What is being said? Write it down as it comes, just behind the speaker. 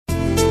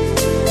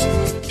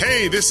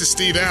Hey, this is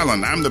Steve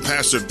Allen. I'm the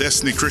pastor of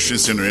Destiny Christian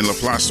Center in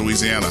LaPlace,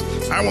 Louisiana.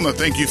 I want to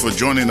thank you for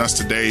joining us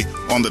today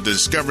on the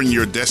Discovering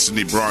Your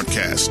Destiny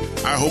broadcast.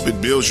 I hope it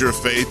builds your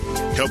faith,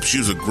 helps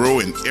you to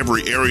grow in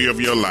every area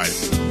of your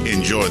life.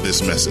 Enjoy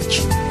this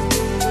message.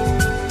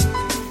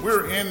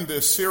 We're in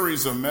this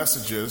series of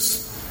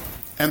messages,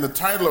 and the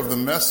title of the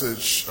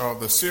message,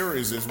 the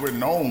series, is We're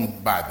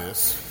Known by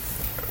This.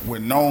 We're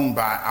known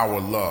by our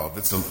love.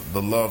 It's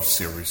the love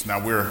series.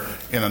 Now we're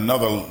in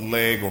another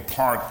leg or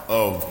part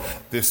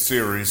of this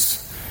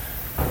series,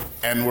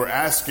 and we're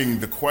asking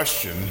the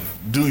question,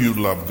 do you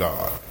love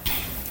God?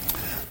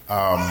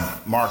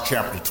 Mark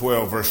chapter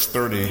 12, verse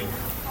 30.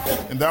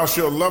 And thou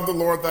shalt love the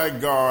Lord thy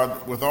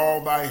God with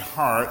all thy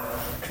heart,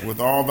 with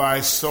all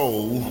thy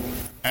soul,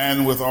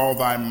 and with all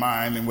thy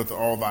mind, and with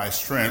all thy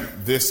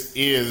strength. This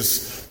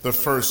is the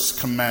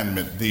first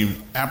commandment. The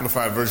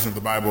Amplified version of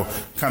the Bible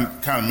kind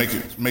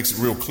of makes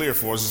it real clear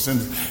for us. It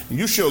says,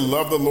 you shall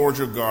love the Lord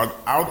your God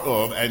out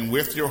of and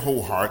with your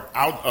whole heart,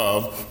 out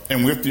of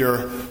and with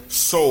your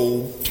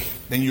soul.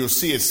 Then you'll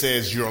see it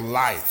says your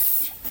life.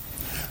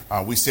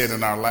 We said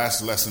in our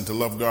last lesson, to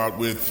love God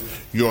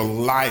with your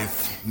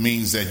life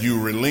means that you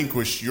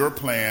relinquish your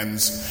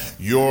plans,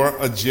 your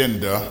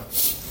agenda,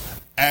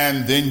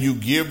 and then you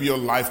give your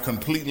life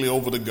completely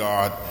over to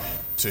God,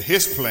 to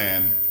his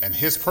plan and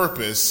his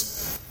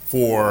purpose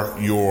for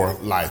your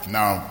life.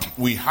 Now,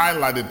 we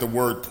highlighted the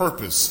word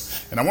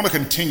purpose, and I want to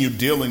continue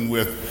dealing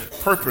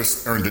with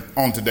purpose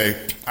on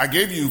today. I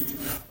gave you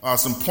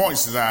some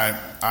points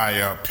that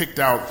I picked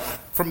out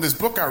from this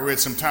book I read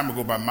some time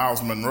ago by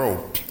Miles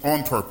Monroe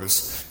on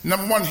purpose.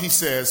 Number one, he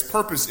says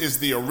purpose is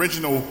the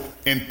original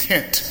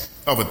intent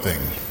of a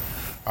thing.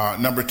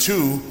 Number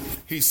two,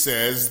 he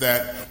says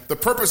that the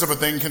purpose of a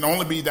thing can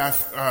only be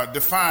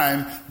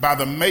defined by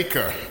the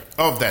maker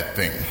of that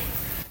thing.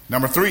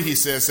 Number three, he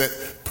says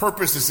that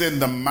purpose is in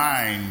the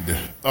mind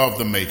of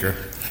the maker.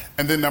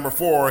 And then number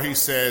four, he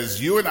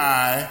says you and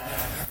I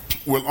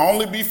will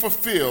only be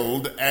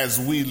fulfilled as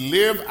we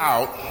live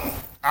out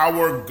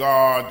our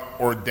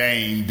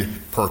God-ordained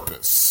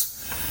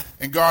purpose.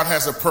 And God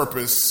has a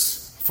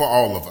purpose for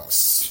all of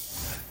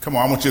us. Come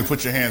on, I want you to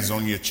put your hands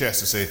on your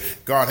chest and say,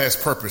 God has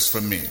purpose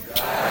for me.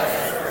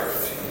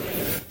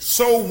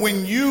 So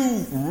when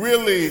you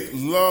really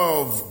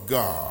love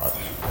God,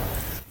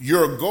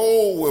 your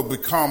goal will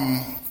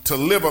become to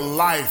live a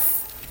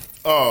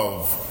life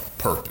of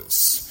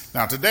purpose.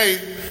 Now today,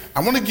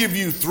 I want to give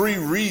you 3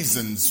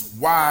 reasons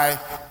why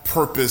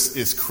purpose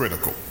is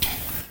critical.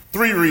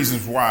 3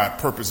 reasons why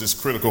purpose is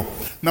critical.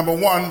 Number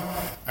one,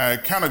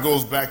 kind of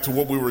goes back to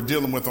what we were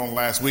dealing with on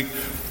last week.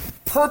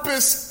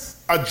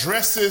 Purpose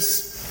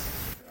addresses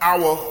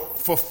our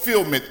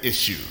fulfillment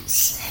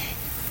issues.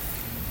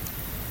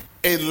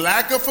 A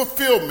lack of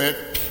fulfillment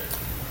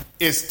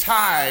is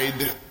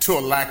tied to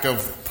a lack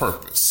of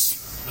purpose.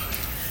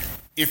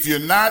 If you're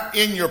not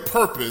in your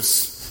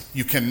purpose,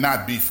 you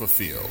cannot be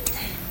fulfilled.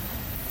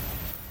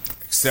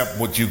 Except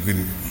what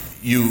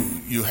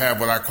you have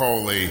what I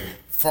call a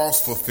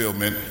false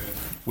fulfillment,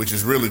 which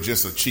is really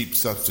just a cheap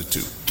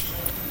substitute.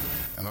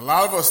 And a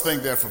lot of us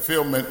think that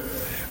fulfillment,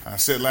 I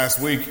said last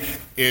week,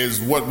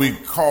 is what we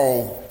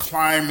call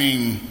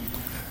climbing,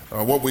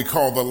 what we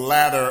call the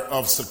ladder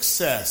of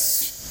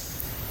success.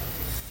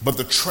 But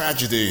the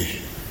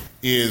tragedy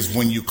is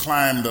when you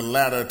climb the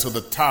ladder to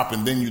the top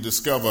and then you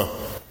discover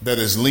that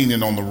it's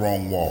leaning on the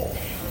wrong wall.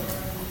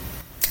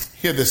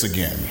 Hear this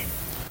again.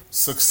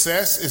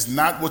 Success is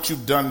not what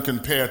you've done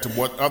compared to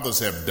what others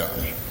have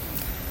done.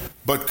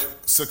 But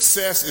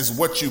success is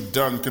what you've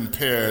done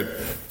compared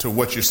to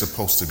what you're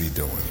supposed to be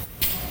doing.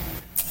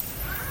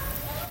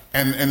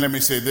 And let me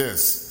say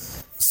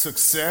this.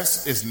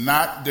 Success is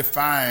not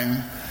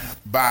defined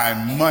by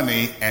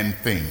money and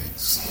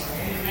things.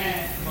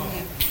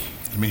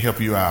 Let me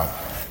help you out.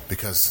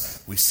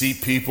 Because we see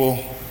people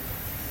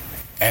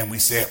and we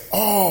say,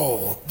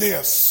 oh,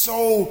 they're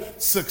so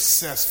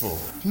successful.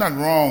 Nothing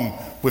wrong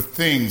with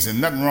things and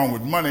nothing wrong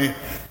with money,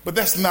 but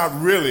that's not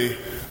really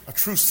a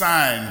true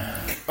sign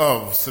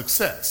of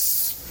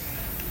success.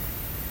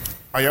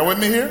 Are y'all with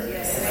me here?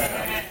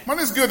 Yes.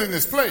 Money's good in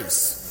this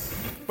place,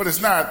 but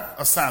it's not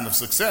a sign of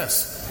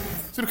success.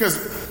 See,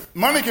 because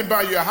money can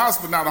buy you a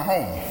house, but not a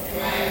home.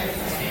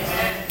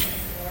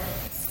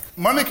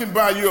 Money can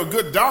buy you a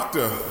good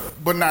doctor,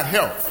 but not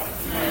health.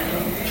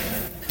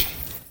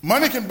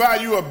 Money can buy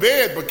you a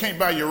bed, but can't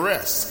buy you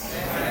rest.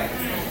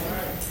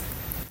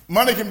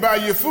 Money can buy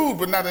you food,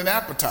 but not an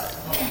appetite.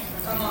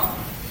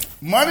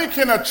 Money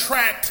can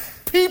attract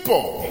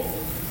people,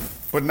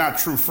 but not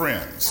true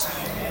friends.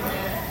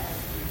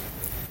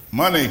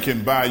 Money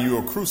can buy you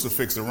a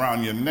crucifix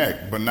around your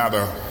neck, but not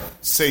a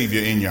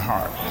savior in your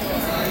heart.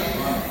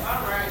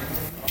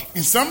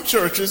 In some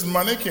churches,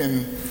 money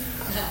can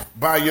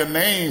buy your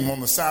name on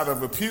the side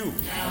of a pew,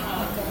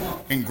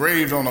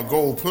 engraved on a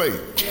gold plate,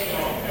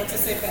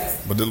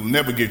 but it'll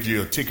never get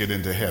you a ticket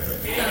into heaven.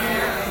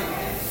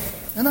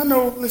 And I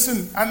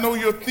know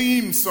your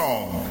theme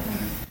song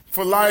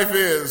for life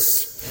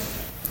is,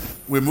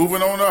 we're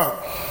moving on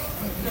up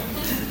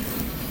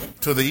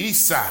to the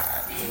east side.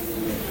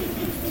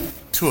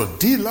 to a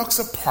deluxe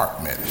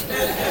apartment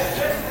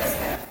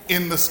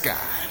in the sky.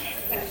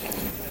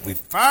 We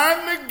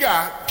finally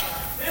got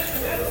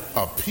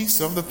a piece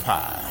of the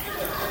pie.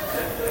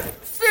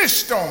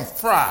 Fish don't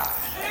fry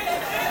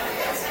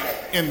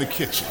in the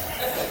kitchen.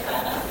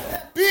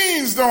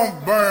 Beans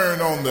don't burn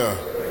on the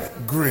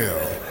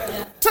grill.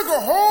 Took a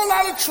whole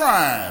lot of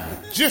trying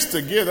just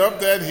to get up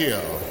that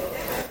hill.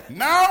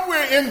 Now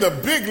we're in the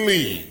big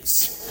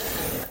leagues,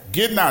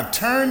 getting our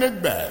turn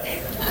at bat.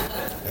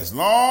 As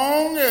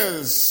long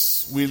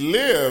as we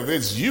live,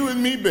 it's you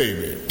and me,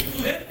 baby.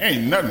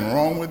 Ain't nothing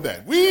wrong with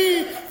that.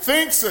 We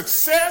think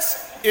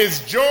success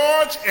is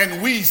George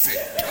and Weezy.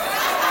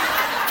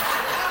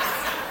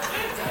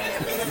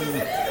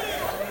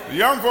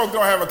 Young folks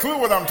don't have a clue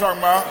what I'm talking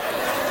about.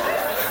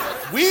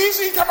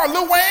 Weezy? Talking about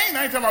Lil Wayne?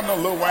 I ain't talking about no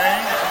Lil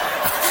Wayne.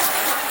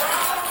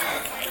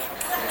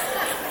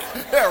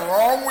 Yeah,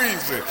 wrong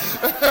Weezy.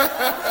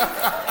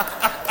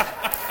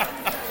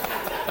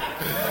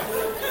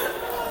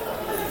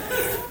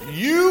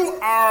 You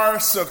are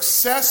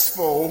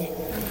successful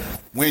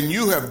when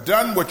you have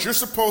done what you're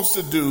supposed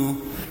to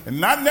do and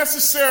not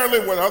necessarily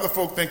what other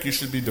folk think you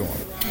should be doing.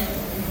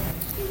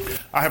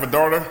 I have a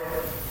daughter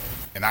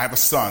and I have a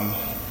son.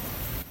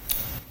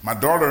 My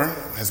daughter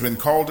has been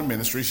called to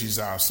ministry. She's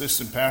our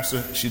assistant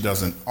pastor. She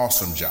does an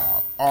awesome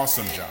job.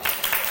 Awesome job.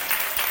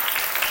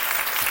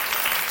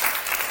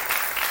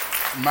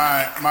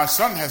 My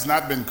son has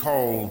not been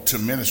called to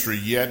ministry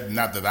yet,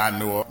 not that I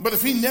know of. But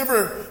if he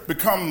never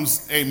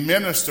becomes a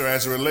minister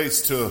as it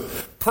relates to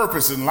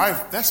purpose in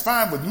life, that's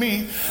fine with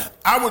me.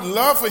 I would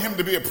love for him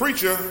to be a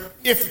preacher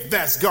if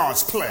that's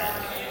God's plan.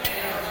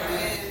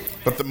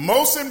 But the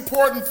most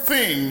important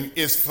thing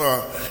is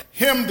for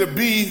him to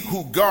be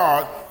who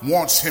God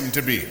wants him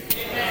to be.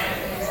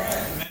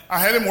 I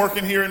had him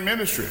working here in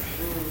ministry.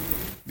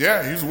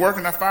 Yeah, he was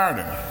working. I fired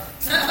him.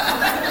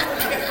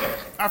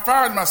 I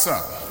fired my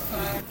son.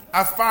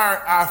 I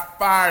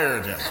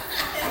fired him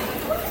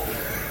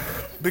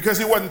because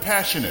he wasn't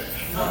passionate.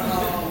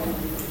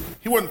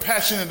 He wasn't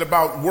passionate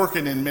about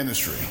working in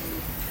ministry.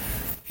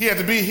 He had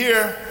to be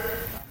here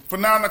for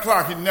 9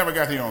 o'clock. He never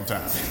got here on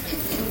time.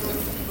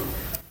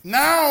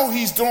 Now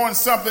he's doing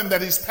something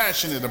that he's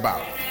passionate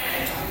about.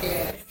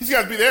 He's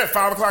got to be there at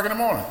 5 o'clock in the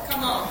morning.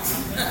 Come on.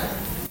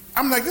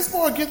 I'm like, this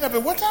boy getting up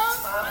at what time?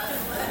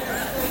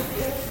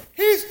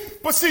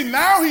 But see,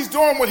 now he's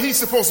doing what he's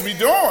supposed to be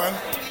doing.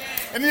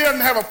 And he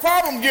doesn't have a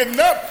problem getting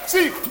up.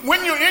 See,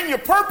 when you're in your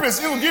purpose,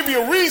 it'll give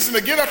you a reason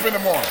to get up in the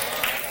morning.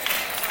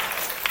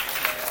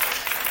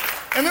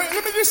 And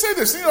let me just say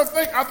this.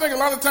 I think a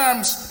lot of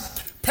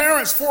times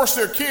parents force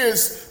their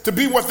kids to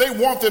be what they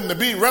want them to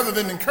be rather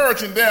than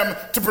encouraging them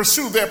to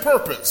pursue their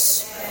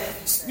purpose.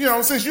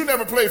 Since you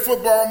never played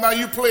football, now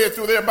you play it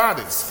through their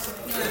bodies.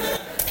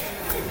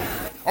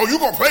 Oh, you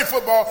gonna play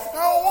football? I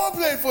don't want to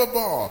play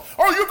football.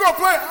 Oh, you gonna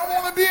play? I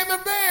want to be in the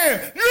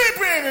band. You ain't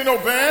playing in no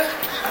band.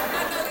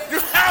 You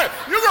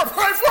gonna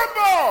play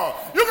football.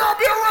 You gonna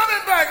be a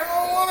running back. I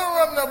don't want to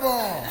run the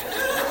ball.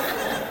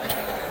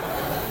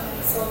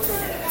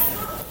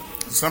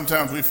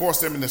 Sometimes we force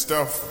them into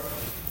stuff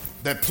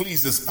that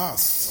pleases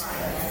us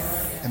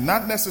and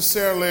not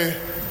necessarily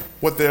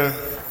what they're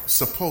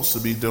supposed to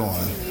be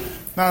doing.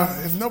 Now,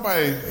 if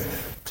nobody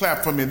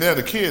clap for me there,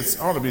 the kids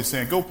ought to be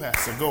saying, go,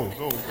 Pastor, go,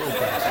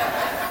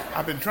 Pastor.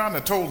 I've been trying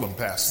to tell them,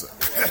 Pastor.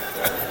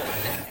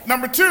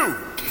 Number 2,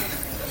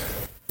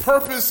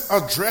 purpose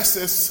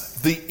addresses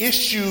the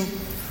issue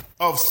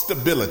of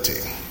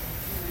stability.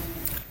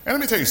 And let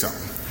me tell you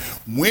something.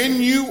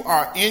 When you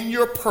are in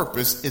your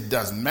purpose, it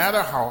doesn't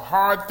matter how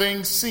hard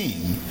things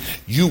seem,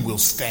 you will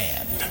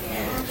stand.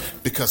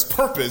 Because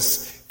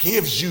purpose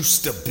gives you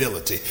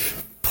stability.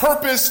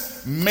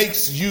 Purpose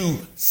makes you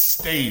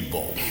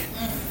stable.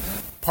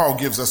 Paul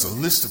gives us a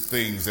list of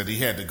things that he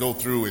had to go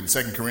through in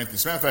 2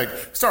 Corinthians. Matter of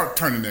fact, start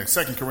turning there.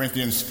 2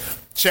 Corinthians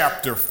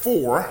chapter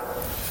 4.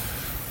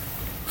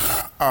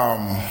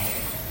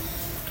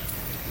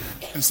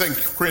 In 2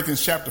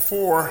 Corinthians chapter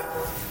 4,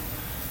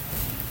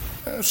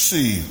 let's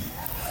see.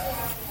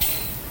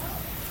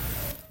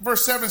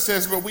 Verse 7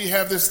 says, but we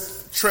have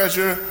this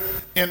treasure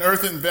in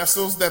earthen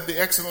vessels, that the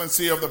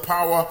excellency of the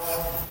power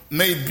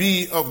may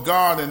be of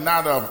God and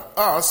not of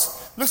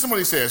us. Listen to what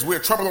he says. We're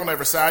troubled on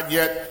every side,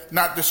 yet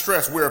not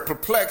distressed. We're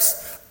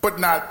perplexed, but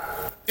not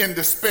in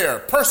despair.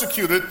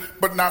 Persecuted,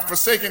 but not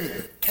forsaken.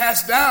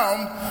 Cast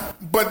down,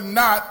 but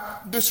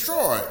not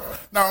destroyed.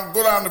 Now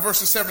go down to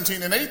verses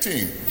 17 and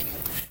 18.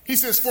 He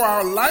says, for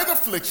our light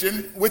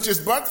affliction, which is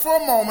but for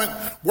a moment,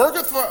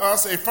 worketh for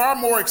us a far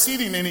more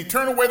exceeding and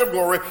eternal weight of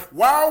glory,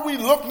 while we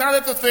look not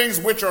at the things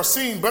which are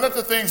seen, but at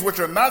the things which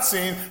are not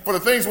seen. For the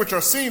things which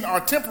are seen are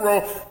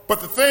temporal,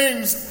 but the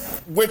things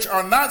which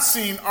are not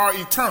seen are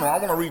eternal. I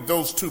want to read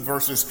those 2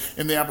 verses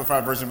in the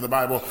Amplified Version of the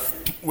Bible,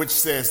 which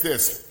says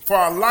this. For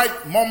our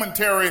light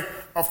momentary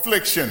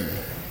affliction.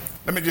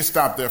 Let me just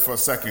stop there for a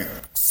second.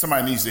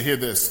 Somebody needs to hear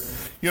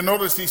this. You'll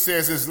notice he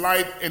says it's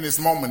light and it's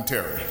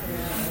momentary.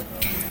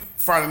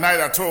 Friday night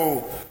I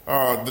told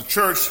the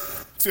church,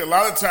 see, a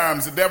lot of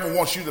times the devil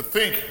wants you to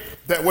think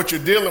that what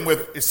you're dealing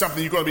with is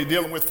something you're going to be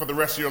dealing with for the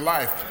rest of your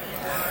life.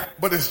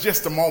 But it's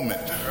just a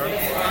moment.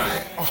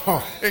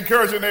 Oh,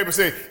 encourage your neighbor,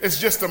 say, it's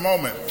just a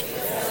moment.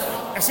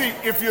 And see,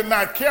 if you're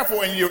not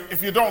careful and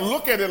if you don't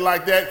look at it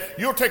like that,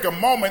 you'll take a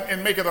moment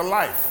and make it a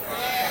life.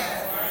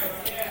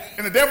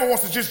 And the devil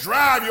wants to just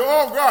drive you,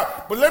 oh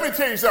God. But let me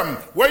tell you something.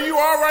 Where you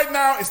are right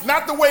now, it's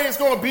not the way it's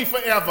going to be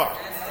forever.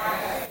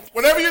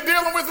 Whatever you're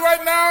dealing with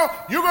right now,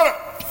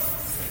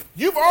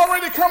 you've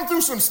already come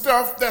through some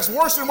stuff that's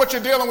worse than what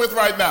you're dealing with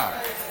right now.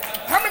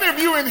 How many of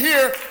you in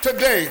here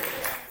today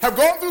have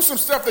gone through some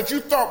stuff that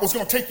you thought was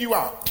going to take you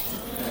out?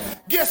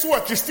 Guess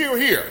what? You're still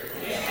here.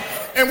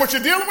 And what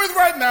you're dealing with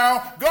right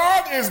now,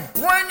 God is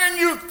bringing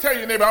you. Tell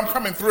your neighbor, I'm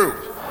coming through.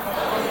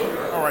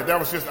 All right,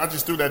 I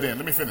just threw that in.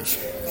 Let me finish.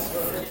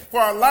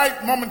 For a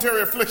light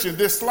momentary affliction,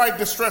 this slight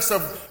distress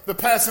of the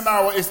passing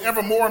hour is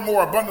ever more and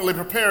more abundantly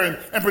preparing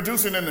and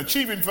producing and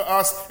achieving for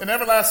us an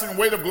everlasting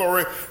weight of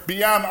glory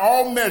beyond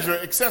all measure,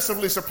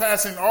 excessively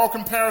surpassing all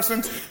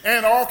comparisons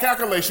and all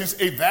calculations,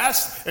 a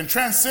vast and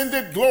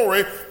transcendent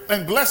glory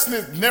and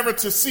blessedness never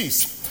to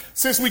cease.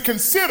 Since we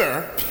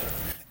consider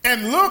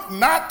and look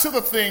not to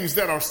the things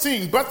that are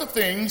seen, but the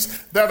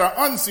things that are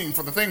unseen.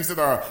 For the things that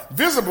are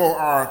visible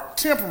are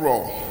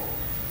temporal,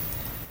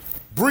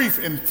 brief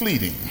and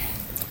fleeting.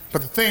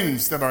 But the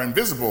things that are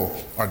invisible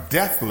are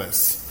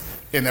deathless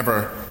and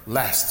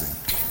everlasting.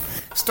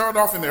 Start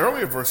off in the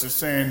earlier verses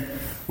saying,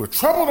 we're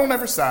troubled on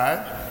every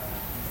side,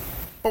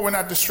 but we're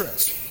not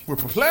distressed. We're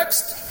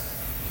perplexed,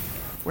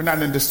 we're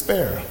not in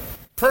despair.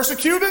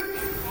 Persecuted,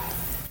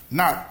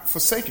 not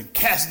forsaken.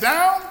 Cast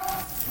down,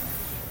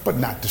 but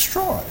not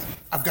destroyed.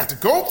 I've got to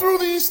go through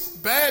these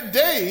bad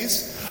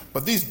days,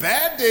 but these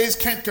bad days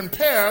can't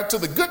compare to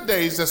the good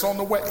days that's on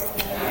the way.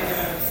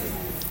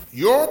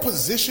 Your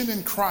position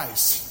in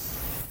Christ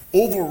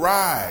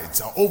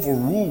overrides or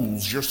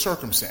overrules your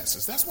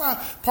circumstances. That's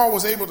why Paul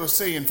was able to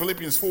say in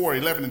Philippians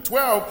 4:11 and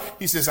 12,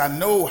 he says, I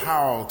know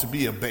how to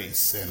be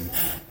abased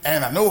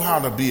and I know how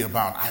to be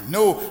abound. I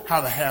know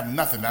how to have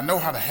nothing. I know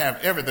how to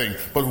have everything.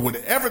 But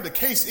whatever the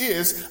case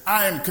is,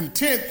 I am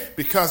content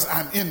because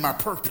I'm in my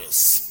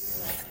purpose.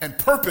 And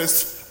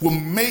purpose will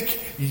make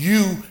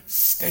you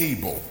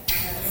stable.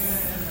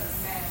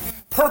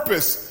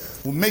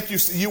 Purpose will make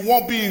you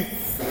won't be,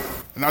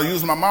 and I'll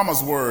use my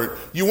mama's word,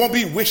 you won't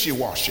be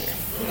wishy-washy.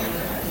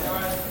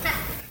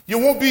 You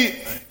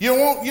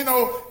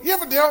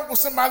ever dealt with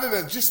somebody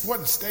that just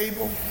wasn't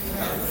stable?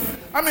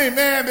 I mean,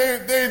 man,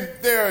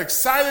 they're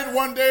excited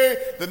one day,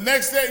 the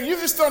next day, you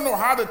just don't know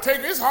how to take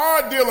it. It's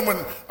hard dealing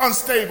with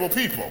unstable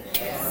people.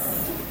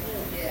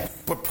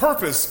 But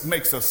purpose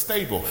makes us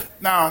stable.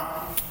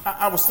 Now,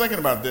 I was thinking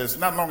about this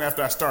not long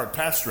after I started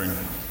pastoring.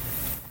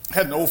 I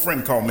had an old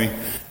friend call me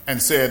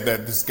and said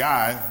that this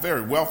guy,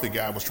 very wealthy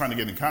guy, was trying to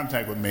get in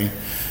contact with me.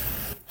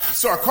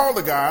 So I called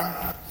the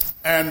guy,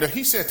 and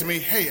he said to me,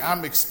 hey,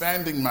 I'm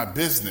expanding my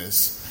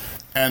business,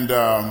 and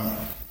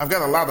I've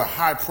got a lot of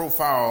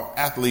high-profile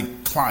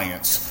athlete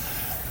clients,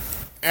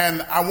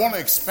 and I want to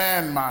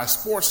expand my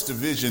sports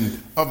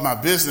division of my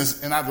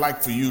business, and I'd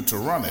like for you to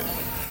run it,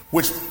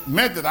 which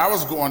meant that I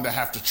was going to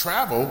have to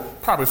travel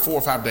probably 4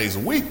 or 5 days a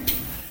week.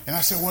 And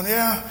I said, well,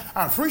 yeah,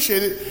 I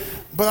appreciate it,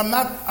 but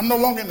I'm no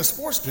longer in the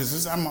sports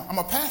business. I'm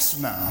a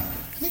pastor now.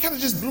 And he kind of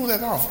just blew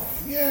that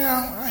off.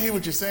 Yeah, I hear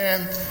what you're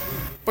saying,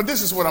 but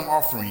this is what I'm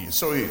offering you.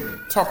 So he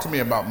talked to me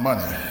about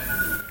money.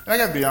 And I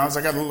got to be honest,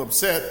 I got a little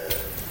upset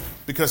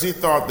because he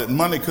thought that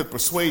money could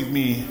persuade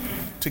me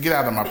to get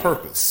out of my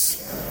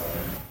purpose.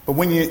 But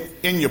when you're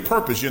in your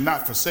purpose, you're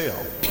not for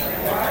sale.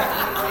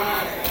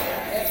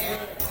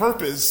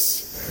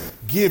 Purpose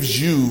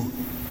gives you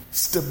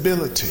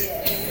stability.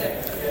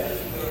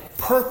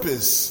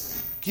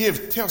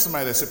 Tell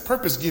somebody that, said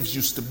purpose gives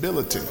you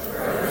stability.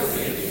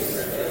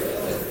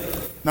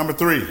 Number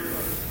 3,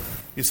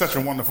 you're such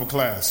a wonderful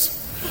class.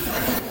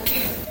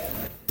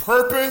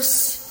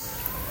 Purpose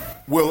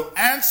will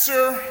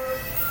answer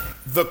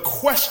the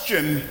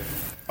question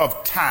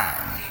of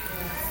time.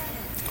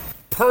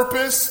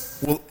 Purpose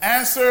will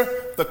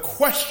answer the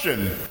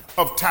question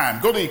of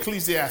time. Go to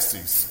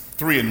Ecclesiastes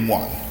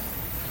 3:1.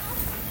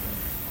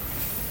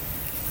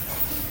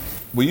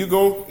 Will you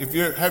go, if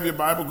you have your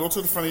Bible, go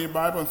to the front of your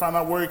Bible and find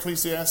out where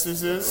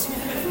Ecclesiastes is?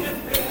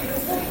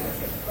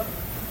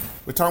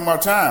 We're talking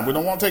about time. We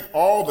don't want to take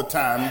all the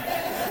time.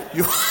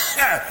 You're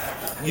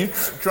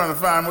trying to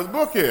find what the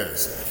book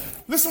is.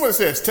 Listen what it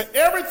says. To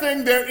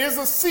everything there is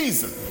a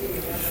season,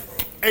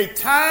 a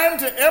time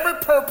to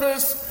every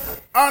purpose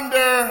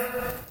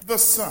under the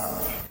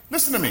sun.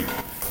 Listen to me.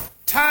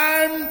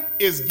 Time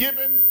is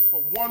given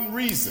for one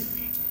reason,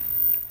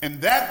 and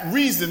that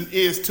reason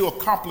is to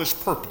accomplish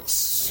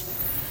purpose.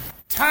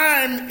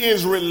 Time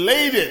is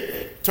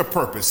related to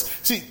purpose.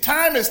 See,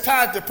 time is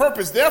tied to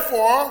purpose.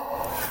 Therefore,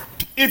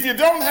 if you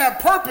don't have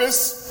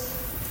purpose,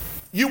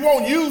 you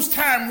won't use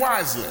time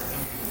wisely.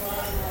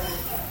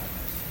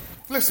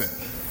 Listen,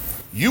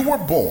 you were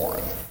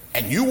born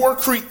and you were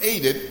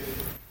created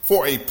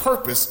for a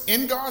purpose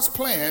in God's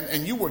plan,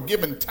 and you were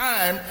given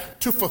time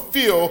to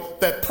fulfill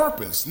that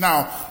purpose.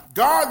 Now,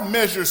 God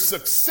measures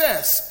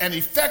success and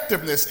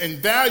effectiveness and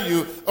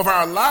value of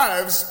our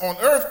lives on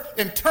earth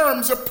in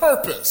terms of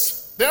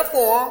purpose.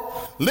 Therefore,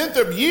 length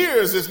of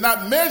years is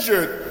not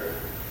measured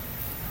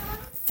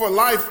for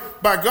life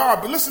by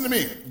God. But listen to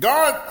me.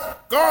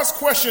 God's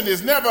question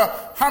is never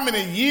how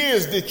many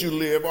years did you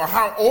live or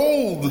how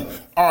old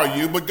are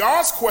you, but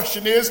God's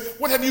question is,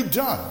 what have you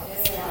done?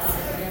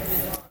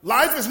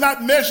 Life is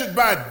not measured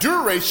by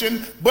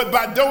duration, but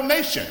by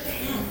donation.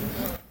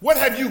 What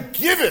have you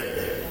given?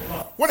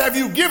 What have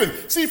you given?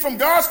 See, from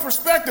God's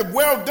perspective,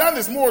 well done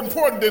is more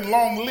important than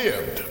long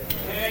lived.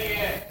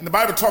 And the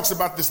Bible talks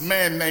about this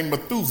man named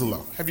Methuselah.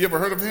 Have you ever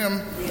heard of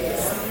him?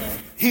 Yes.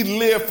 He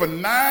lived for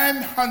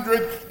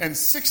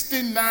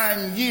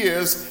 969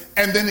 years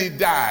and then he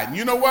died.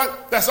 You know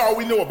what? That's all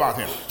we know about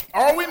him.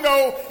 All we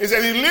know is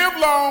that he lived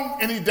long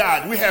and he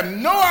died. We have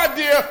no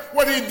idea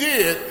what he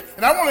did.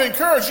 And I want to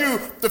encourage you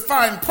to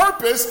find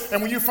purpose.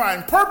 And when you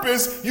find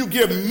purpose, you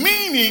give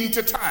meaning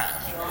to time.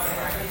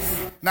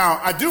 Now,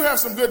 I do have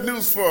some good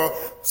news for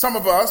some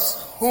of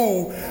us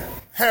who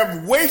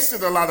have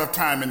wasted a lot of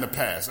time in the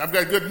past. I've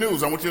got good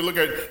news. I want you to look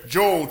at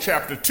Joel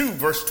chapter 2,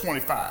 verse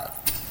 25.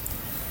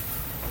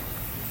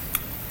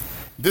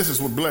 This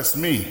is what blessed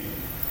me.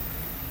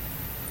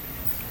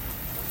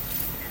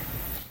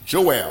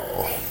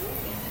 Joel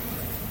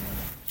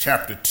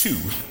chapter 2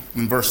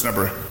 and verse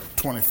number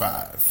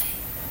 25.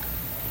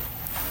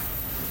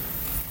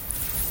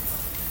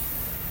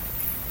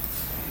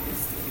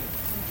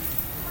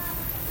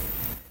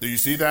 Do you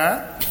see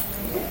that?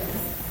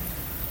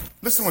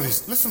 Listen what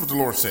the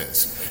Lord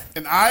says.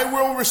 And I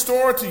will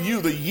restore to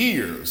you the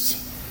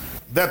years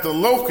that the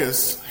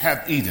locust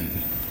hath eaten,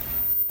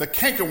 the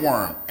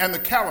cankerworm and the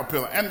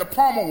caterpillar and the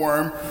palmer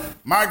worm,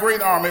 my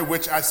great army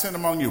which I sent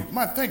among you.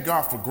 Man, thank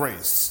God for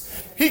grace.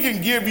 He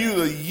can give you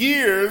the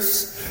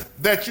years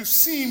that you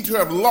seem to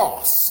have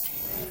lost.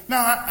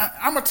 Now,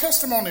 I'm a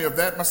testimony of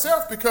that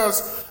myself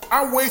because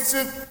I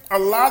wasted a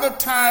lot of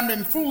time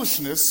in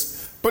foolishness,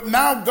 but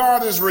now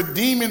God is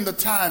redeeming the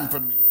time for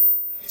me.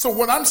 So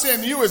what I'm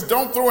saying to you is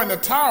don't throw in the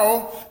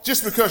towel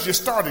just because you're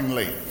starting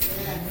late.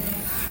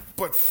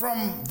 But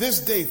from this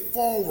day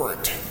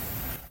forward,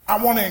 I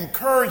want to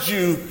encourage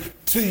you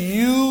to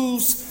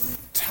use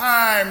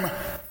time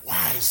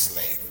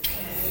wisely.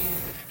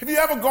 Have you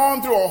ever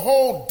gone through a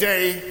whole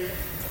day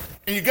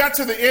and you got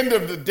to the end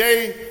of the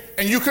day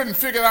and you couldn't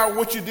figure out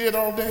what you did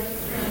all day?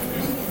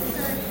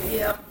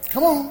 Yeah.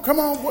 Come on.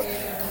 What?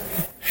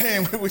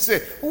 And we say,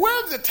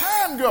 where did the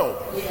time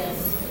go?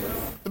 Yes.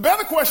 The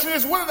better question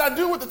is, what did I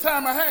do with the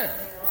time I had?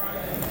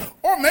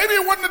 Or maybe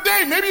it wasn't a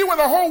day, maybe it was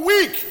a whole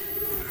week.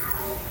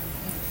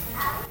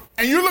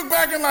 And you look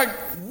back and like,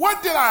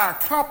 what did I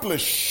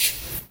accomplish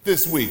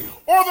this week?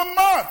 Or the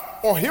month?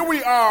 Or here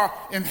we are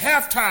in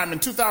halftime in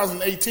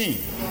 2018.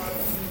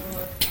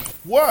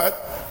 What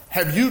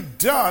have you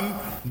done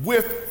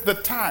with the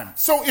time?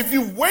 So if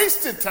you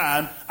wasted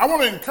time, I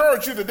want to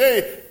encourage you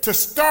today to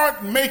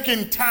start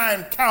making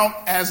time count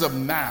as of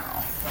now.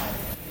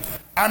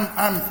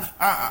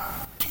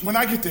 When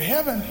I get to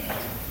heaven,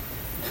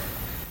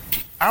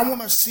 I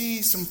want to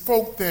see some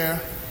folk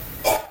there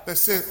that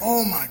said,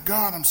 oh my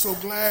God, I'm so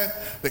glad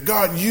that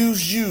God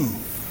used you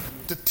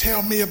to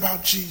tell me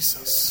about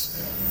Jesus.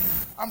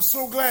 I'm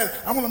so glad.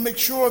 I want to make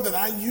sure that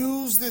I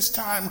use this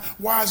time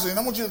wisely. And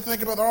I want you to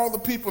think about all the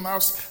people, and I'll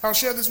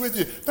share this with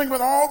you. Think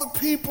about all the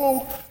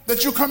people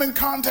that you come in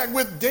contact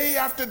with day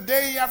after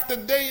day after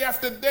day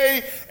after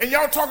day, and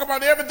y'all talk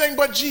about everything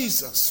but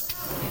Jesus.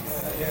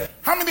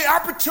 How many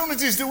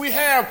opportunities do we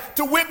have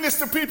to witness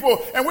to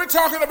people, and we're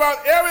talking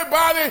about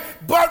everybody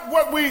but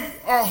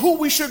who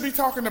we should be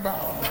talking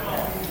about?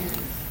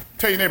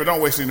 Tell your neighbor,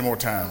 don't waste any more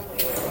time.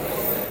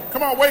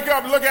 Come on, wake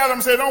up and look at them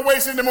and say, don't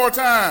waste any more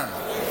time.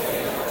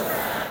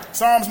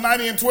 Psalms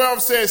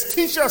 90:12 says,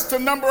 teach us to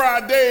number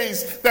our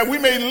days that we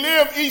may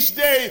live each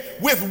day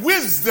with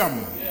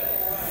wisdom.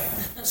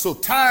 So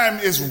time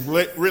is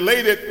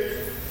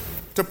related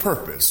to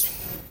purpose.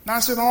 Now I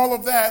said all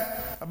of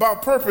that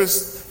about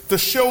purpose to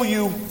show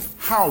you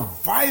how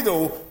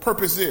vital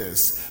purpose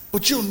is.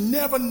 But you'll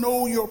never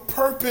know your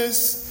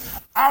purpose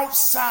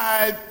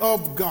outside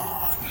of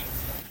God.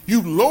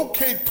 You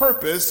locate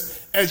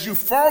purpose as you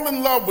fall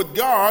in love with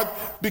God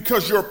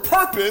because your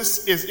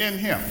purpose is in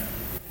Him.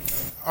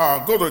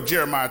 Go to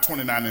Jeremiah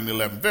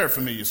 29:11, very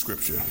familiar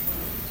scripture.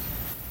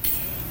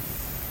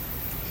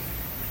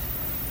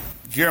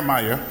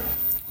 Jeremiah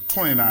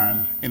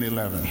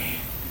 29:11.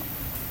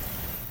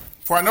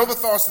 For I know the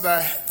thoughts that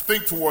I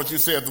think towards you,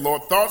 saith the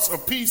Lord, thoughts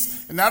of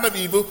peace and not of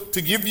evil,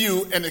 to give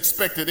you an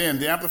expected end.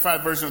 The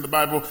Amplified Version of the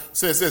Bible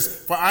says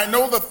this, for I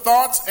know the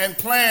thoughts and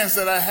plans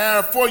that I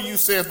have for you,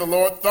 saith the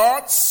Lord,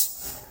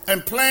 thoughts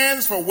and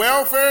plans for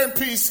welfare and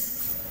peace,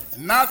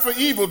 not for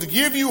evil, to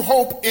give you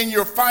hope in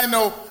your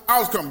final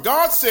outcome.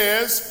 God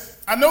says,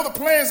 I know the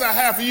plans I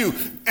have for you.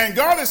 And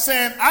God is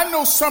saying, I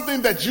know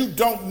something that you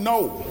don't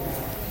know.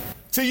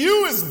 To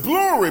you is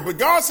blurry, but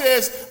God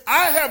says,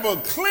 I have a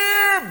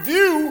clear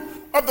view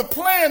of the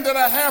plan that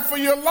I have for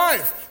your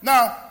life.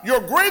 Now,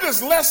 your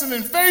greatest lesson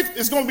in faith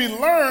is going to be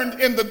learned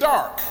in the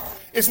dark.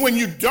 It's when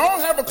you don't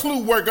have a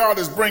clue where God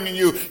is bringing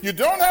you. You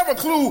don't have a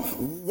clue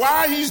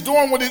why he's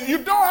doing what you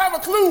don't have a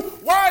clue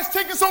why it's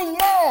taking so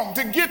long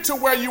to get to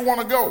where you want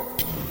to go.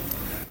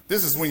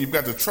 This is when you've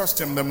got to trust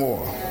him the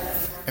more.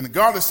 And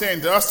God is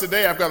saying to us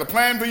today, I've got a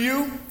plan for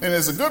you, and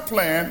it's a good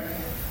plan.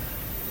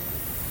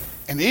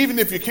 And even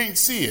if you can't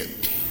see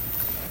it,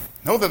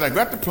 know that I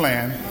got the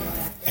plan,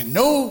 and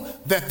know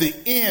that the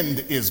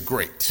end is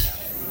great.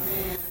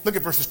 Look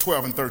at verses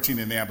 12 and 13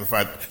 in the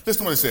Amplified.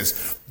 Listen to what it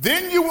says.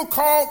 Then you will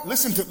call,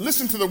 listen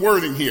to the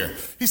wording here.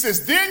 He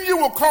says, then you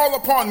will call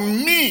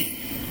upon me,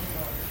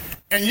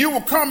 and you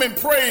will come and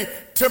pray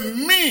to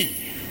me,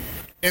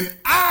 and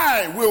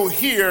I will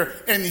hear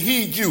and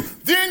heed you.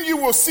 Then you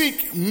will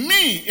seek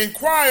me,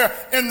 inquire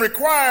and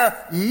require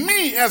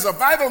me as a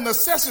vital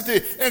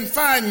necessity, and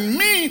find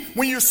me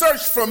when you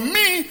search for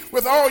me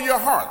with all your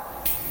heart.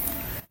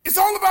 It's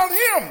all about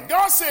him.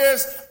 God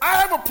says, I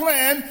have a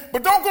plan,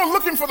 but don't go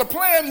looking for the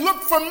plan.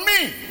 Look for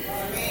me.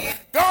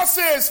 God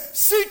says,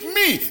 seek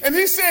me. And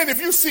he's saying,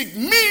 if you seek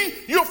me,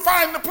 you'll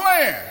find the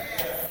plan.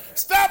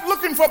 Stop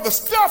looking for the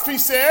stuff, he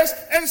says,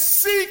 and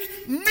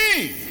seek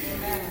me.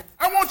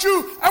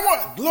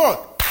 Lord,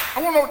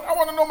 I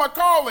want to know my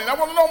calling. I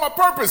want to know my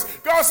purpose.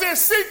 God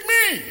says, seek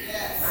me.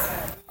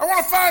 I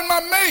want to find my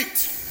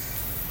mate.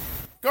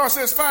 God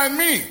says, find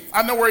me.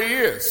 I know where he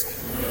is.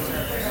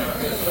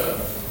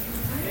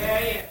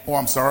 Oh,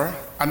 I'm sorry.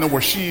 I know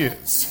where she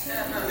is.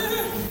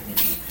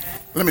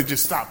 Let me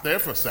just stop there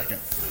for a second.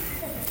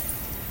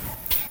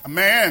 A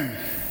man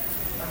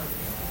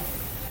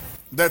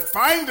that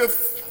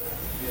findeth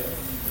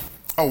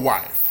a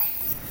wife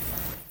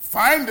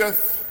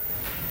findeth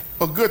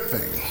a good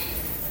thing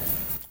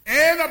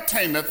and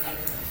obtaineth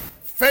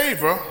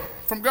favor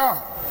from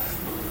God.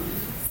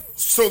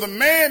 So the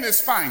man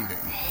is finding.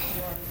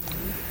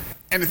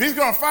 And if he's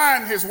going to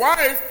find his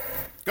wife,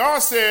 God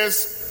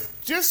says,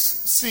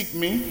 just seek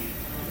me.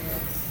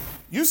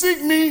 You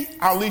seek me,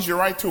 I'll lead you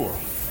right to her.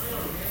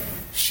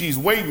 She's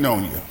waiting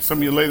on you. Some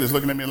of you ladies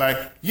looking at me like,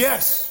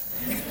 yes,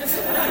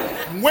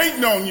 I'm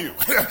waiting on you.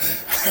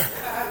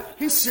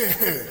 He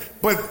said,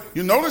 but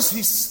you notice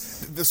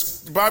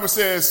the Bible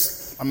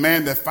says, a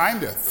man that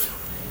findeth,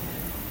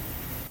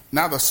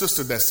 not a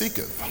sister that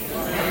seeketh.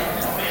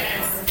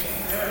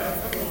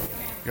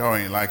 Y'all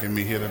ain't liking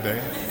me here today.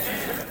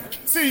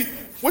 See,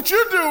 what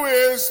you do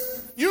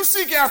is you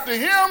seek after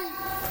him.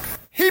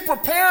 He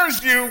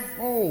prepares you.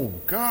 Oh,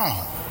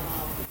 God.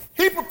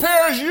 He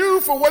prepares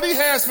you for what he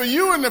has for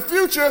you in the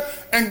future.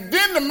 And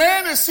then the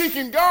man is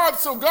seeking God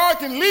so God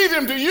can lead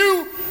him to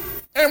you.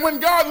 And when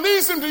God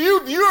leads him to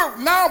you, you're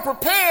now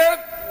prepared.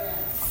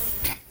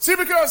 See,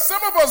 because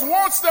some of us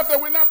want stuff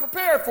that we're not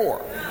prepared for.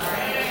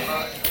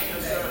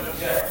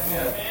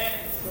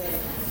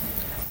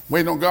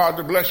 Waiting on God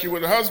to bless you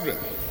with a husband.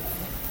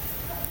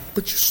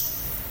 But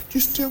you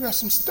still got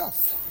some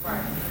stuff.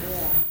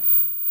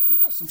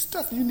 Some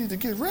stuff you need to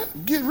get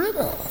rid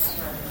of.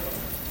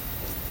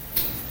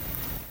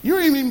 You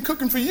ain't even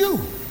cooking for you.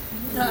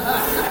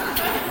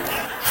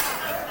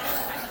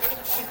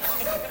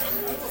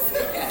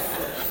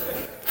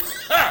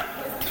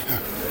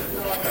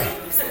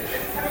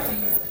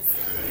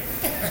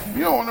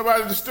 You don't want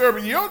nobody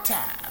disturbing your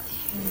time.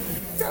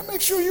 You gotta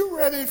make sure you're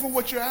ready for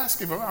what you're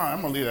asking for. All right,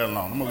 I'm gonna leave that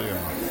alone.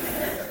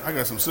 I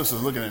got some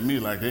sisters looking at me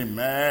like they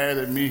mad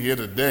at me here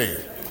today.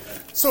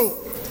 So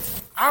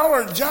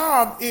our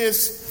job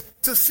is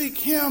to seek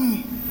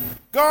him.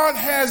 God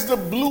has the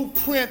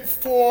blueprint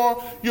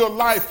for your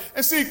life.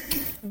 And see,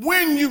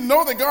 when you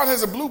know that God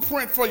has a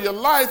blueprint for your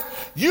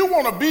life, you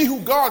want to be who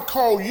God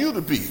called you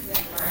to be.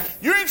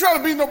 You ain't trying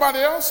to be nobody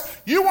else.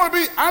 You want to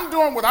be, I'm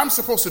doing what I'm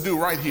supposed to do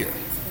right here.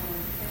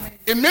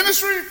 In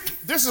ministry,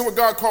 this is what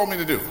God called me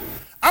to do.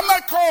 I'm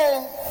not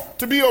called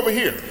to be over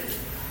here.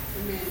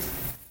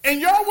 And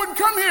y'all wouldn't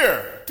come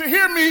here to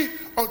hear me.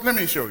 Oh, let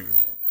me show you.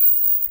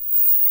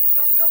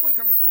 Y'all wouldn't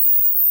come here for me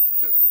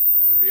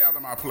to be out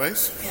of my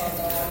place.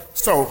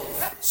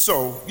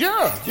 So,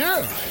 yeah.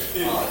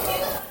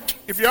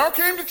 If y'all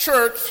came to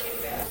church,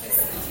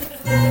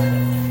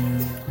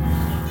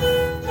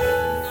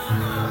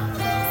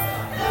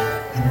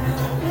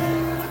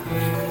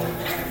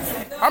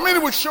 how many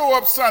would show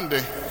up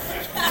Sunday?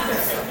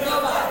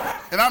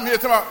 And I'm here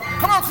talking about,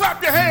 come on,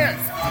 clap your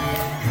hands.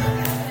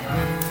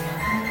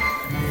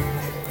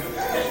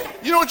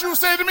 You know what you would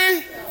say to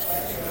me?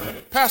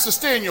 Pastor,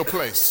 stay in your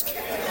place.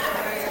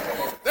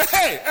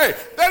 Hey,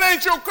 that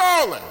ain't your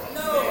calling.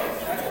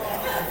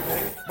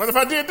 But if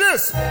I did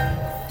this, God,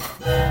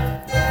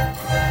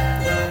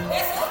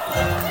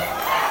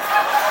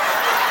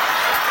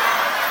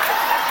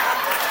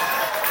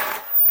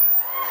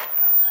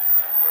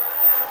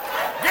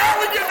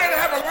 we get ready to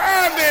have a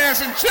line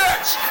dance in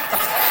church.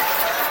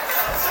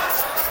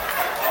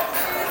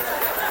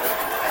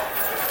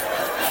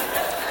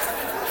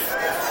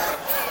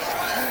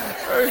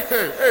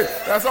 Hey,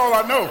 that's all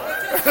I know.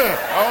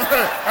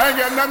 I ain't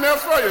got nothing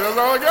else for you. That's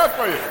all I got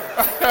for you.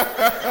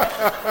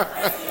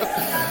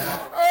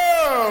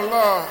 Oh, Oh,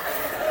 Lord.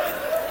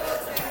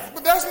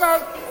 But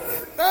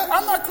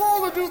I'm not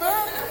called to do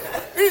that.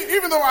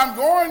 Even though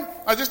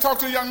I just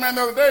talked to a young man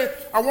the other day,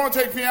 I want to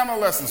take piano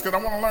lessons because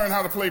I want to learn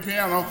how to play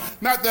piano.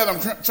 Not that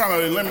I'm trying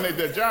to eliminate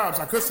their jobs.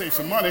 I could save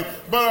some money,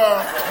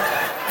 but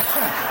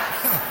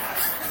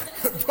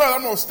but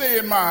I'm going to stay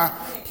in my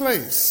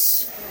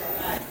place.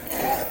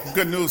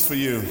 Good news for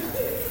you.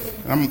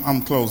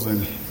 I'm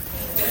closing.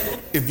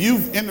 If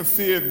you've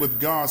interfered with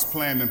God's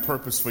plan and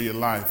purpose for your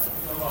life,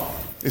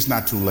 it's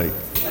not too late.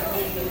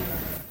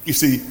 You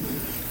see,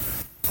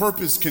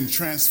 purpose can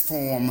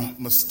transform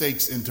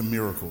mistakes into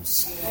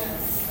miracles,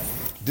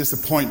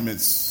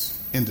 disappointments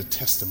into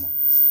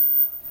testimonies.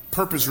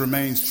 Purpose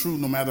remains true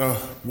no matter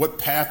what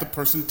path a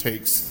person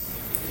takes.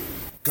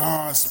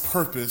 God's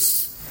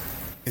purpose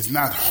is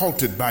not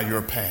halted by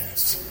your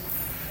past.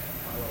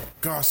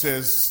 God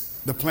says,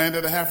 the plan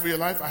that I have for your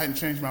life, I hadn't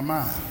changed my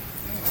mind.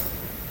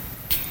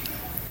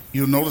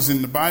 You'll notice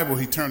in the Bible,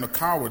 he turned a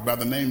coward by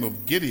the name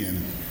of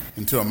Gideon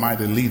into a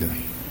mighty leader.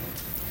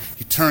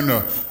 He turned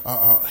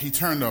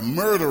a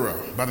murderer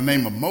by the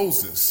name of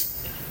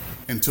Moses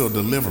into a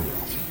deliverer.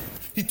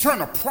 He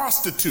turned a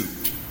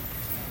prostitute,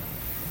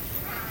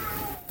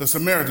 the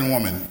Samaritan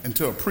woman,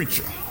 into a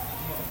preacher.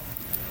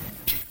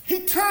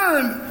 He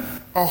turned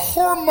a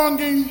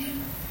whoremongering,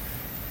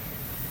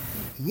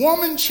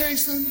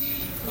 woman-chasing,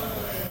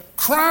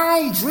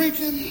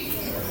 crown-drinking,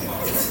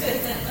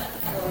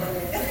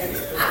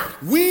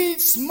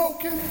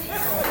 weed-smoking.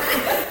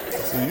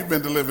 So you've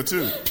been delivered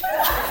too.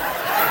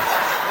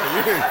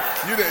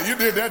 You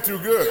did that too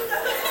good.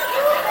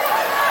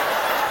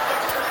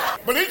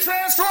 But he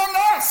transformed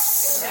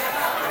us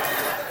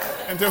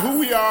into who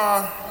we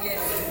are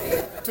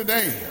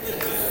today.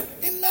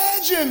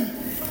 Imagine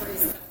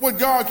what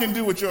God can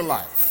do with your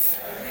life.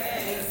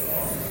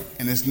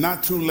 And it's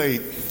not too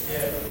late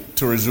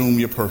to resume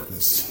your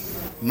purpose.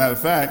 Matter of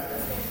fact,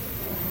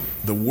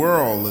 the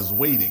world is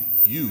waiting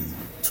you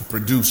to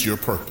produce your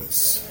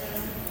purpose.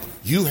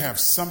 You have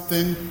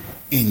something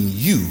in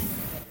you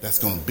that's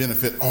going to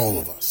benefit all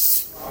of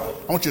us.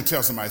 I want you to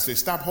tell somebody, say,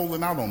 stop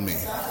holding out on me.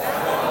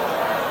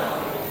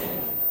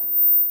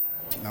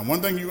 Now,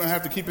 one thing you're going to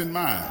have to keep in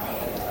mind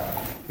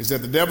is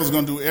that the devil's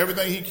going to do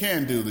everything he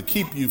can do to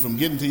keep you from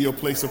getting to your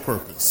place of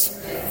purpose.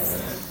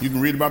 You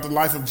can read about the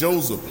life of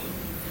Joseph.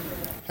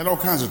 Had all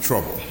kinds of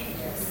trouble.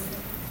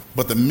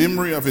 But the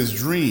memory of his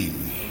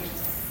dream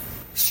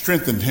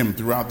strengthened him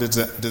throughout the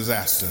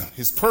disaster.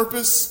 His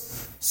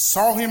purpose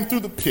saw him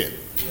through the pit.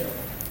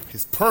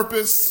 His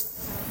purpose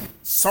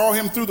saw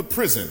him through the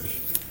prison.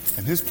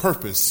 And his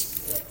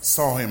purpose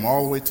saw him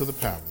all the way to the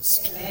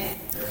palace.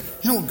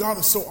 You know, God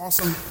is so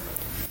awesome.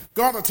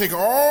 God will take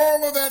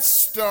all of that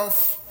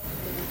stuff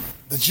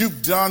that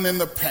you've done in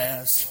the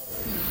past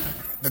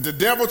that the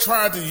devil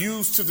tried to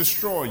use to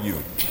destroy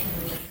you.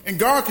 And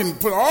God can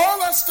put all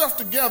that stuff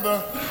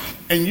together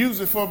and use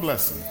it for a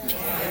blessing.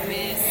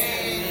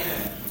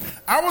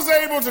 I was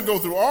able to go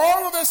through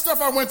all of that stuff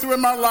I went through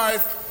in my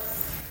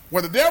life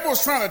where the devil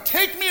was trying to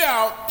take me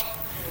out.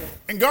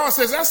 And God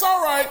says, that's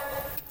all right.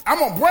 I'm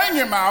going to bring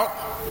him out.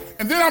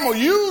 And then I'm going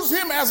to use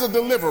him as a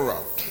deliverer.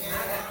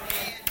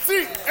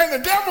 See, and the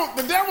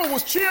devil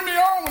was cheering me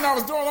on when I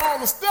was doing all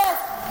the stuff.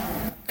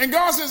 And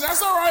God says,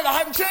 that's all right. I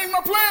hadn't changed my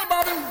plan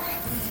about him.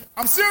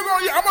 I'm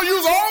going to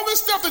use all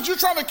this stuff that you're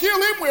trying to kill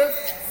him with.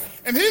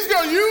 And he's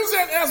going to use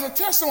that as a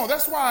testimony.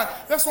 That's why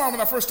when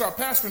I first started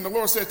pastoring, the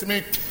Lord said to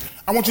me,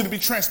 I want you to be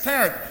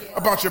transparent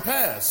about your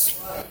past.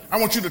 I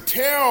want you to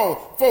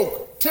tell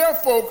folk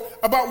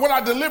about what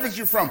I delivered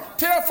you from.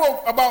 Tell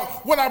folk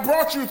about what I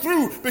brought you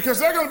through, because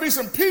there are going to be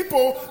some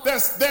people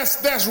that's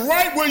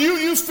right where you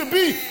used to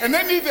be, and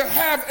they need to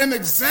have an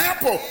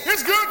example.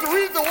 It's good to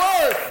read the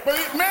word, but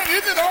man,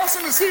 isn't it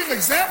awesome to see an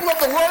example of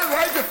the word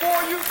right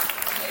before you?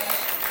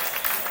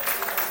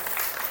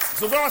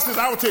 So God says,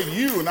 I will take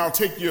you and I'll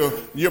take your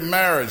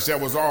marriage that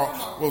was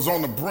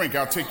on the brink.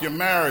 I'll take your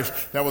marriage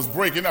that was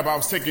breaking up. I'll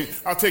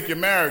take your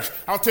marriage.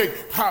 I'll take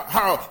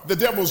how the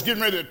devil's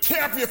getting ready to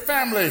tear up your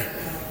family.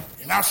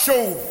 And I'll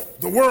show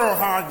the world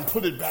how I can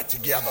put it back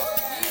together.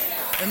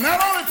 And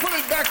not only put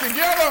it back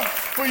together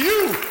for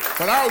you,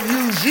 but I'll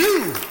use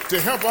you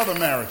to help other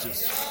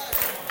marriages.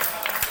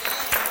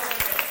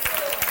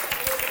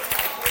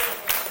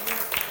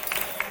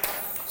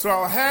 So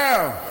I'll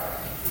have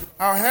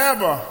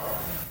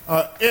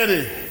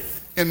Eddie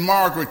and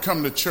Margaret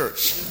come to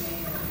church,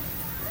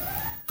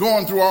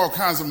 going through all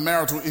kinds of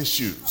marital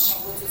issues.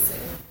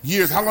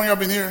 Years. How long y'all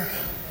been here?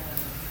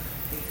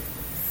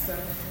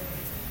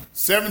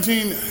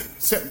 17,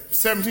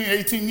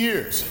 18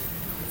 years.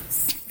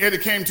 Eddie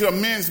came to a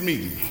men's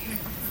meeting,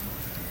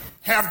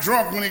 half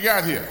drunk when he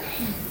got here.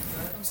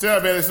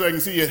 Stand up, Eddie, so I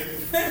can see you.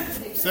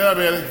 Stand up,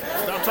 Eddie.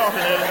 Stop talking,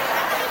 Eddie.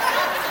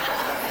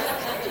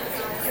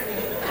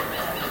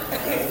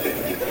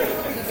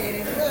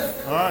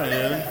 All right,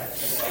 Eddie.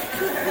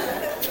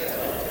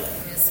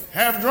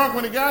 Half drunk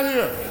when he got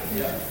here.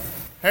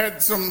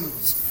 Had some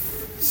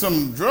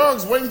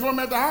drugs waiting for him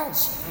at the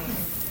house.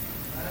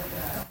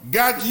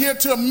 Got here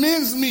to a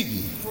men's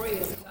meeting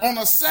on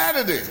a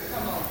Saturday.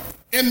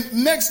 in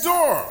next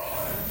door.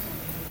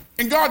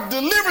 And God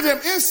delivered him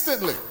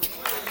instantly.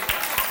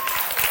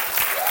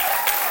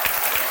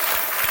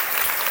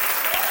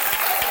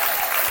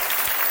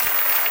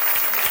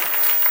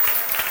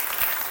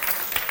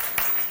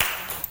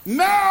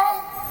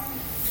 Now,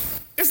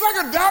 it's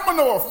like a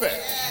domino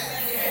effect.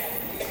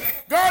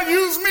 God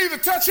used me to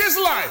touch his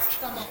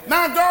life.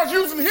 Now God's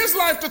using his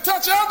life to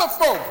touch other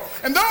folk.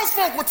 And those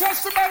folk will touch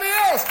somebody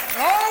else.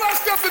 And all that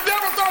stuff the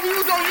devil thought he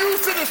was going to use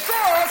to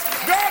destroy us,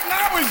 God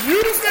now is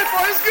using it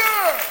for his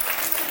good.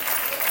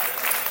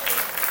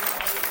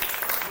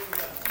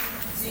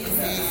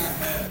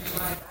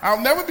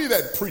 I'll never be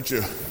that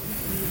preacher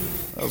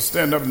that'll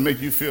stand up and make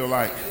you feel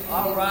like,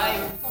 all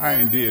right, I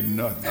ain't did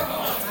nothing.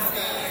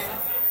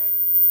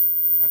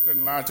 I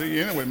couldn't lie to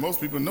you anyway. Most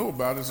people know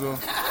about it, so.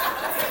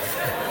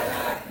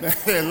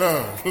 Hey,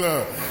 look.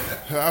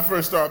 I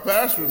first started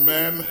pastoring,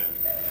 man.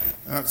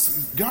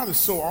 God is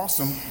so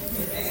awesome.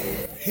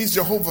 He's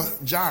Jehovah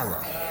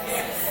Jireh.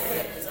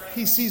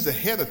 He sees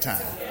ahead of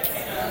time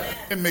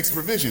and makes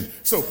provision.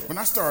 So when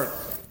I start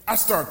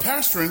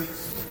pastoring,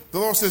 the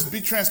Lord says, be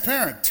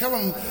transparent. Tell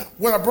them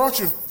what I brought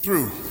you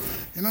through.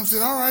 And I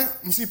said, all right.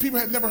 And see, people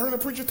had never heard a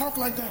preacher talk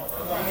like that.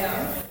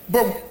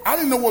 But I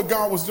didn't know what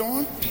God was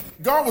doing.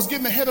 God was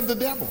getting ahead of the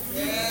devil.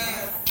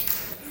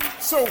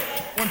 So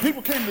when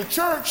people came to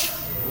church,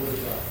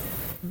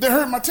 they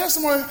heard my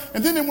testimony,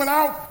 and then they went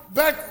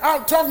back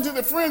out talking to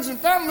their friends and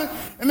family,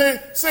 and they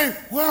say,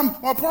 well, I'm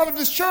a part of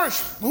this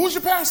church. Well, who's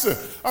your pastor?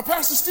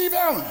 Pastor Steve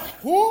Allen.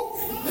 Who?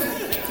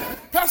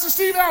 Pastor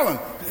Steve Allen.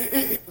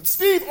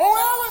 Steve O.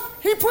 Allen?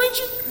 He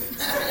preaching?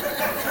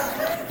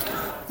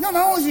 No,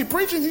 not only is he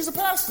preaching, he's a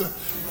pastor.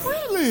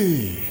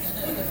 Really?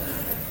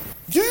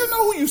 Do you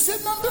know who you're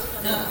sitting under?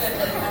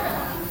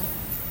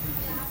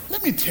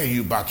 Let me tell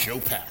you about your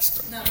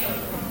pastor.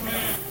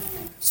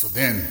 So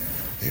then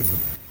they would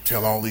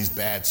tell all these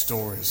bad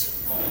stories.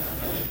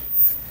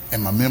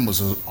 And my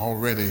members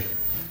already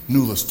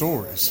knew the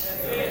stories.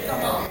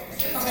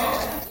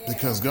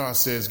 Because God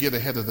says, get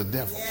ahead of the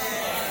devil.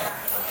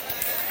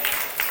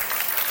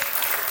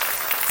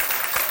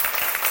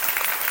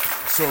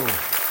 So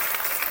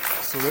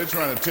they're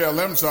trying to tell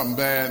them something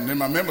bad. And then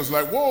my members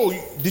like, whoa,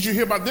 did you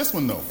hear about this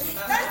one though?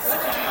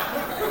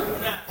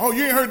 Oh,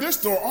 you ain't heard this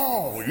story?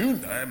 Oh, you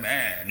ain't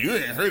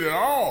heard it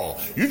all.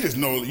 You just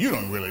know, you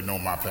don't really know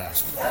my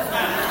pastor.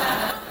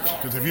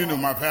 Because if you knew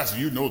my pastor,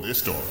 you know this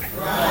story.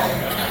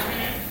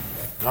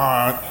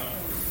 God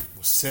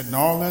was setting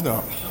all that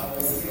up,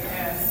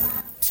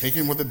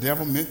 taking what the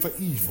devil meant for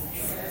evil,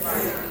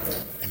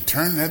 and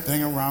turning that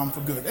thing around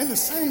for good. And the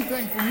same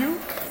thing for you.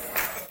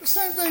 The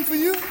same thing for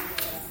you.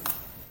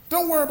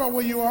 Don't worry about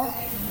where you are.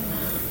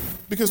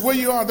 Because where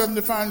you are doesn't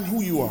define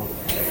who you are.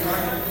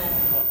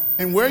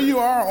 And where you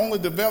are only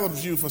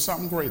develops you for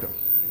something greater.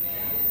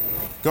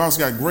 God's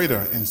got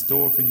greater in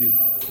store for you.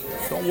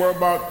 Don't worry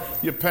about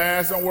your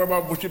past. Don't worry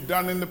about what you've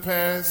done in the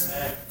past.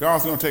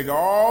 God's going to take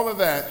all of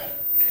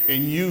that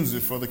and use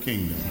it for the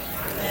kingdom.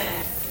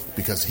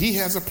 Because he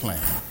has a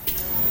plan.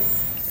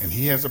 And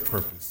he has a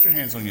purpose. Put your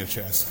hands on your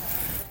chest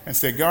and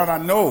say, God, I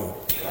know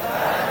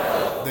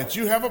that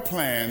you have a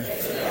plan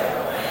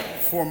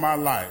for my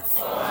life.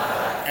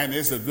 And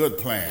it's a good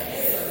plan.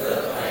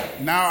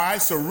 Now I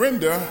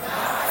surrender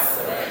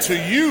to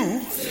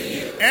you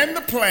and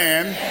the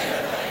plan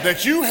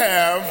that you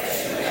have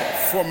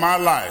for my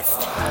life.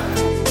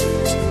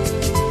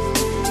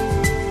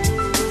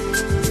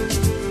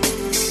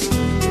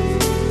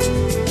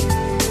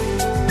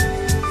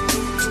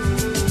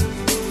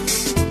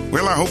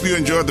 Well, I hope you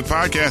enjoyed the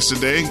podcast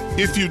today.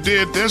 If you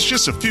did, there's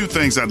just a few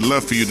things I'd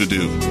love for you to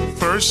do.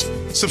 First,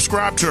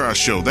 subscribe to our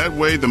show. That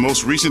way, the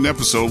most recent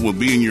episode will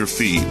be in your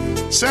feed.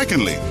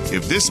 Secondly,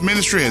 if this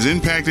ministry has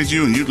impacted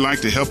you and you'd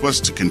like to help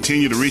us to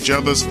continue to reach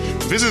others,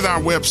 visit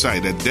our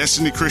website at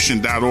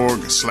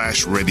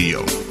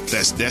destinychristian.org/radio.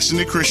 That's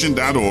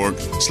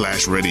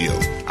destinychristian.org/radio.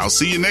 I'll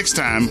see you next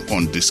time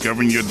on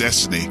Discovering Your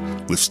Destiny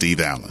with Steve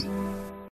Allen.